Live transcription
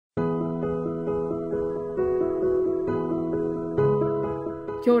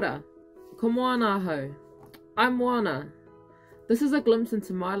Kia ora, ko moana hau. I'm Moana. This is a glimpse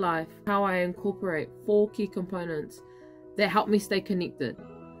into my life, how I incorporate 4 key components that help me stay connected.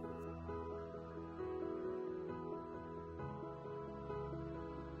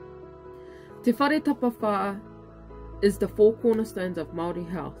 Te Whare Tapa Wha is the 4 cornerstones of Māori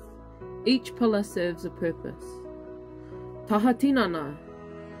health. Each pillar serves a purpose. Taha tinana.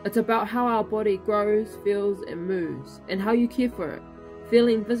 It's about how our body grows, feels and moves, and how you care for it.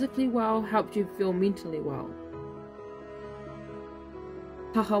 Feeling physically well helps you feel mentally well.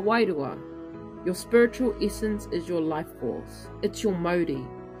 Taha wairua. Your spiritual essence is your life force. It's your mauri.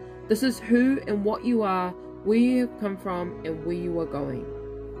 This is who and what you are, where you have come from and where you are going.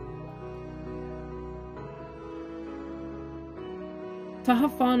 Taha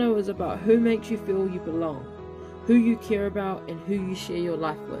whānau is about who makes you feel you belong, who you care about and who you share your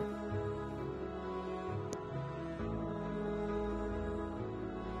life with.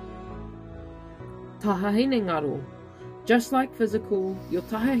 Taha hinengaro. Just like physical, your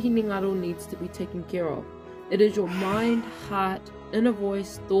taha hinengaro needs to be taken care of. It is your mind, heart, inner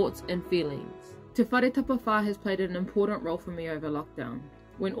voice, thoughts and feelings. Te Whare Tapa Wha has played an important role for me over lockdown.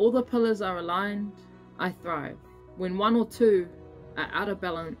 When all the pillars are aligned, I thrive. When 1 or 2 are out of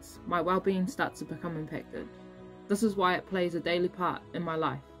balance, my well-being starts to become impacted. This is why it plays a daily part in my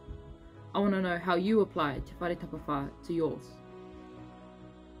life. I want to know how you apply Te Whare Tapa Wha to yours.